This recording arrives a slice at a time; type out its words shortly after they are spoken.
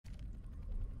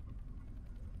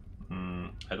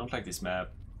I don't like this map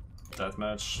that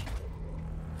much.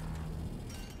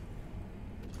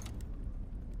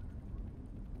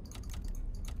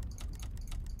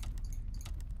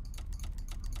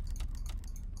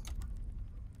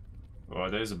 Oh,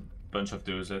 there's a bunch of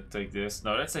those. Let's take this.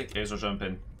 No, let's take Acer Jump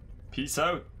and peace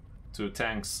out to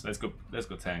tanks. Let's go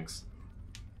tanks.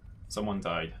 Someone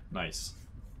died. Nice.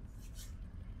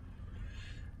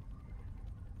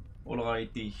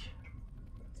 Alrighty.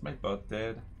 Is my bot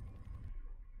dead?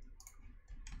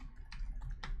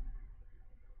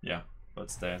 Yeah,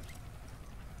 bot's dead.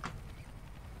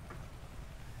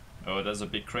 Oh, there's a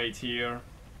big crate here.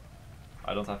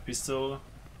 I don't have pistol.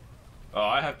 Oh,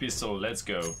 I have pistol. Let's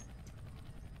go.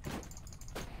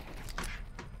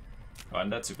 Oh,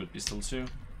 and that's a good pistol too.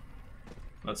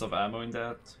 Lots of ammo in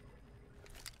that.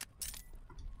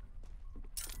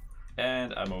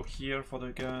 And ammo here for the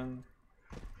gun.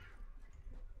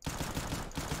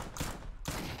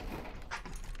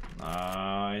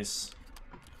 Nice.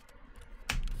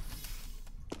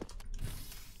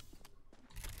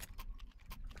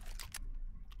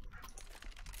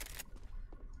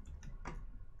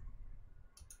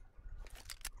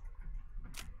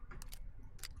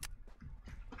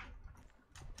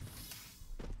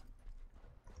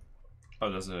 Oh,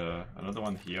 there's another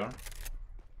one here.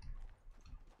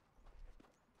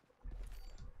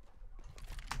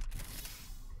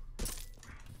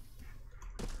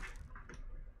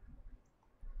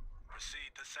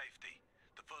 Proceed to safety.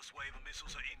 The first wave of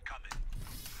missiles are incoming.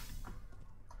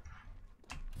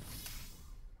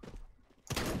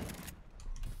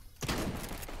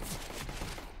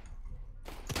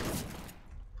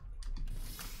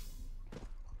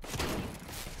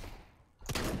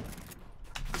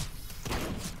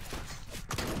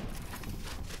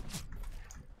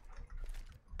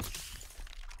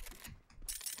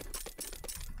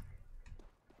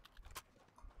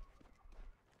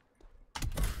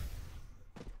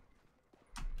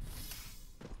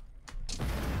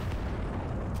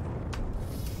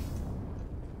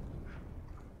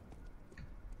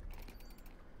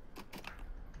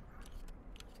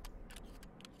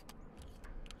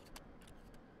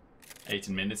 $18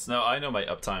 minutes. No, I know my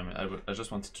uptime. I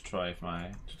just wanted to try if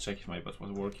to check if my bot was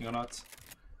working or not.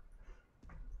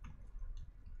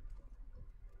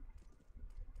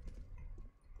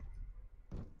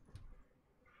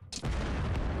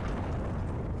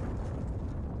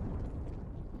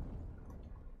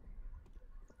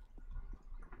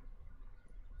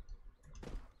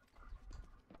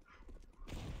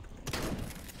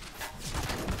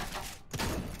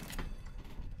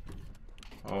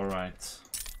 All right.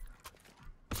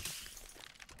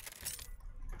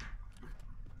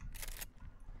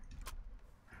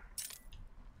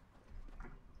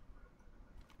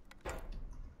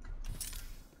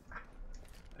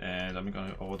 And I'm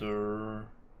gonna order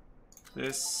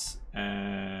this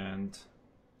and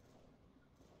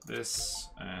this,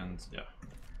 and yeah,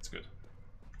 it's good.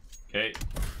 Okay.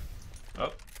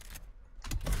 Oh,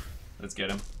 let's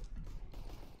get him.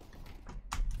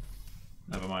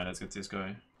 Never mind, let's get this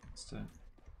guy instead.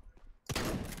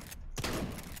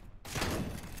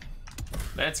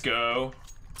 Let's go.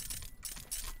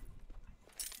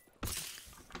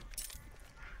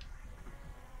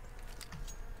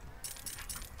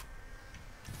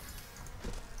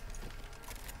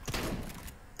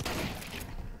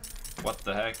 What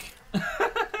the heck?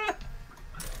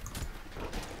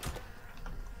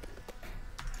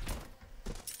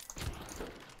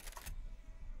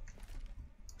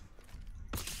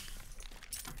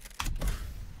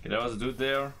 Okay, there was a dude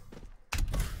there.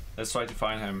 Let's try to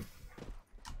find him.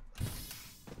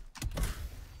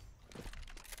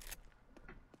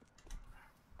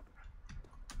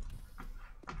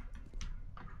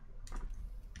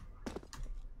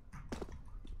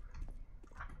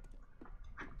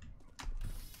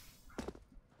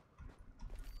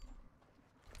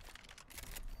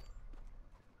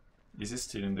 Is he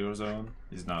still in the zone?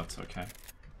 He's not, okay.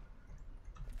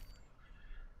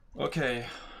 Okay.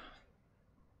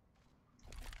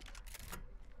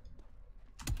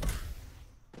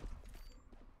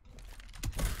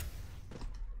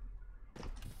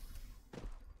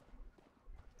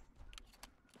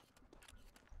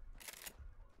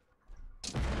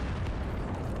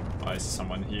 I see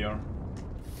someone here.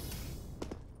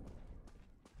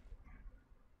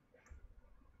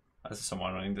 I see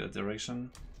someone running that direction.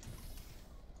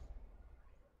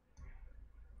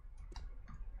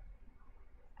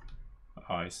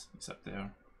 Oh, he's up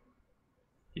there.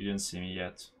 He didn't see me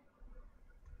yet.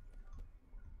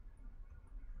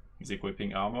 He's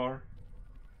equipping armor.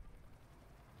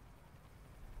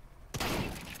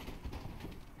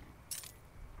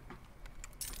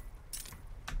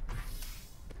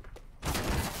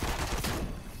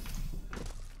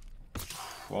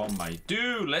 Oh my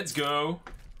dude, let's go.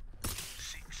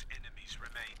 6 enemies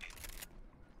remaining.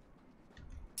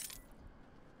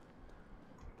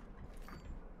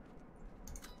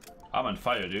 I'm on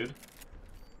fire, dude.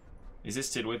 Is he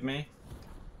still with me?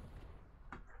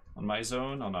 On my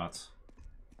zone or not?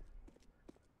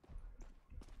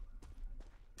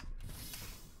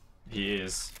 He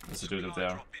is. There's a dude up there.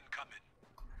 Drop incoming.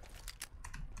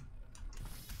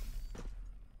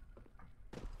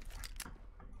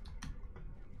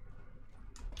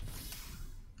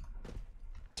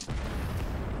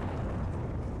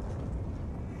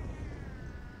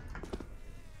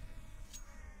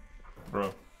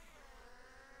 Bro.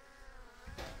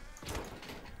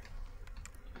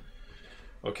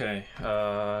 Okay,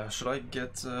 should I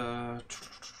get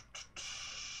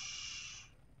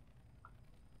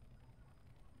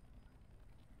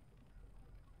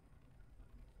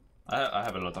I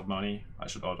have a lot of money. I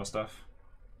should order stuff.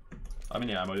 How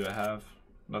many ammo do I have?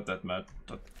 Not that much.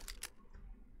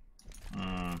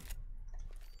 You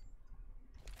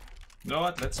know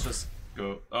what? Let's just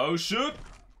go. Oh shoot!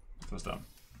 It was dumb.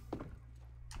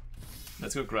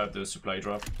 Let's go grab the supply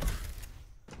drop.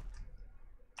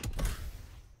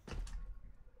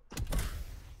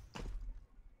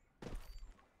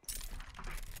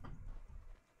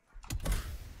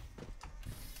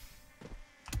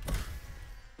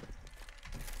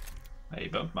 Hey,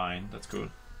 bumped mine. That's cool.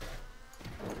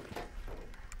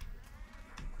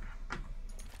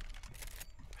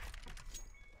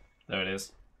 There it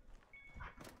is.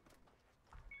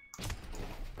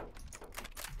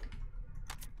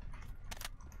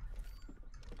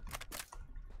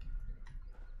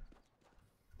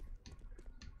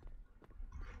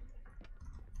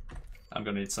 I'm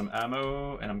gonna need some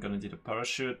ammo and I'm gonna need a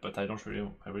parachute, but I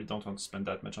really don't want to spend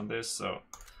that much on this, so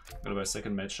I'm gonna buy a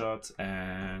second med shot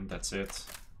and that's it.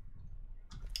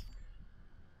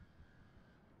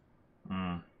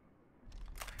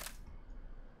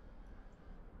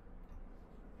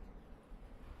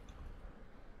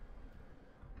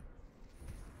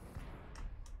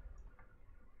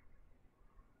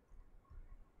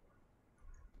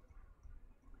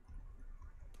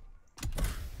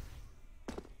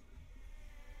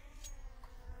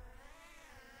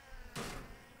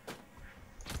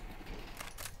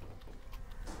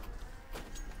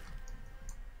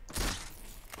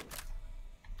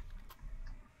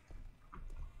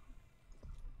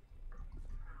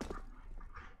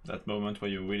 That moment where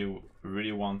you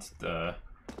really want the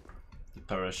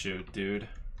parachute, dude.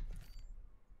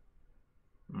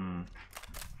 I'm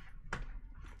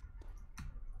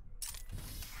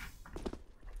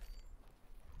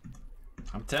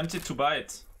tempted to buy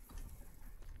it.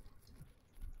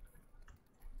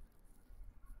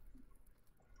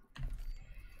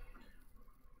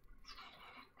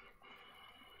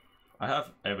 I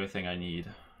have everything I need.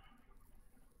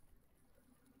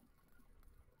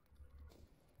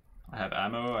 I have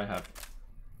ammo, I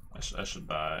should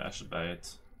buy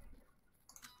it.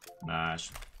 Nah,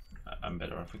 I'm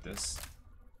better off with this.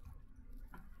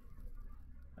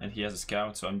 And he has a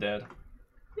scout, so I'm dead.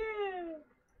 Yeah.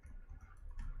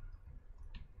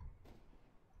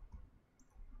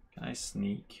 Can I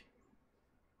sneak?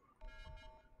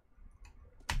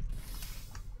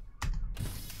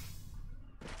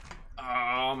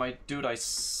 Oh my dude, I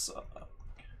suck.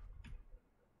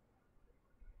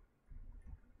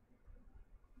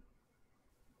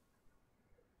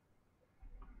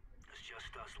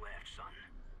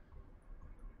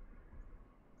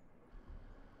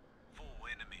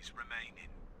 Remaining.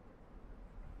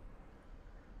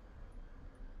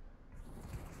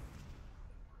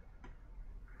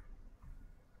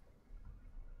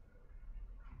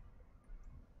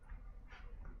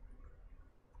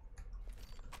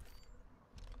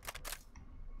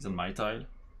 He's on my tile.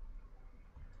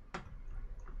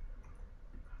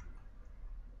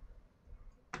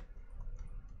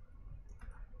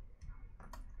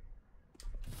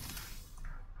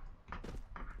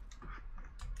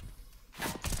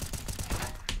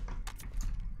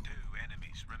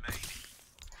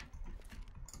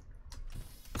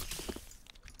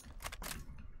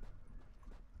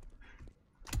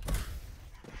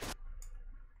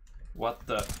 What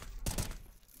the?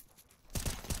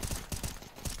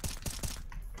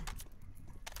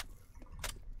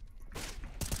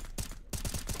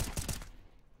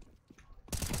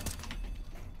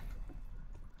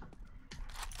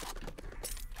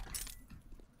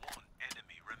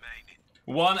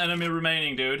 One enemy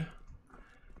remaining, dude.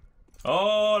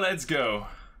 Oh, let's go.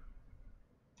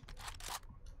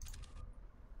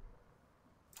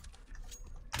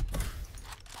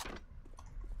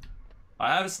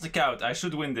 I have a stick out. I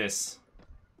should win this.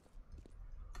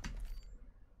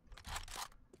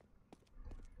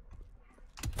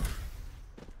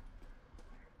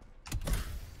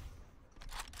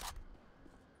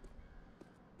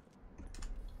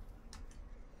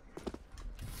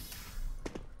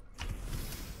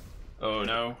 Oh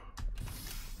no.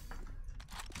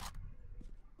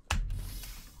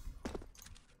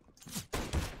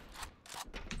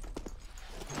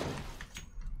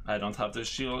 I don't have the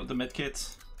shield, the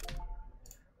medkit.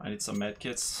 I need some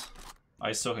medkits.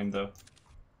 I saw him though.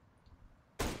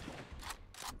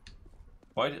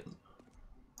 Why did...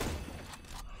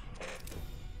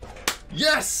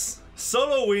 Yes!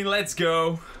 Solo win, let's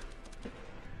go!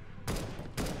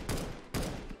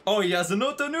 Oh, he has an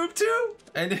auto noob too?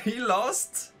 And he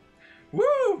lost?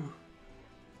 Woo!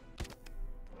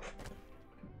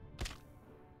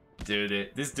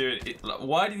 Dude, this dude,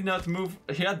 why did he not move?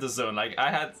 He had the zone, like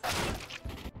I had...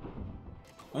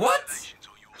 What?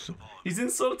 He's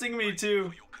insulting me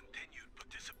too.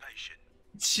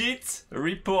 Cheat,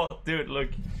 report, dude, look.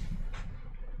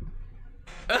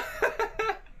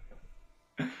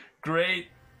 Great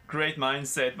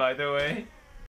mindset, by the way.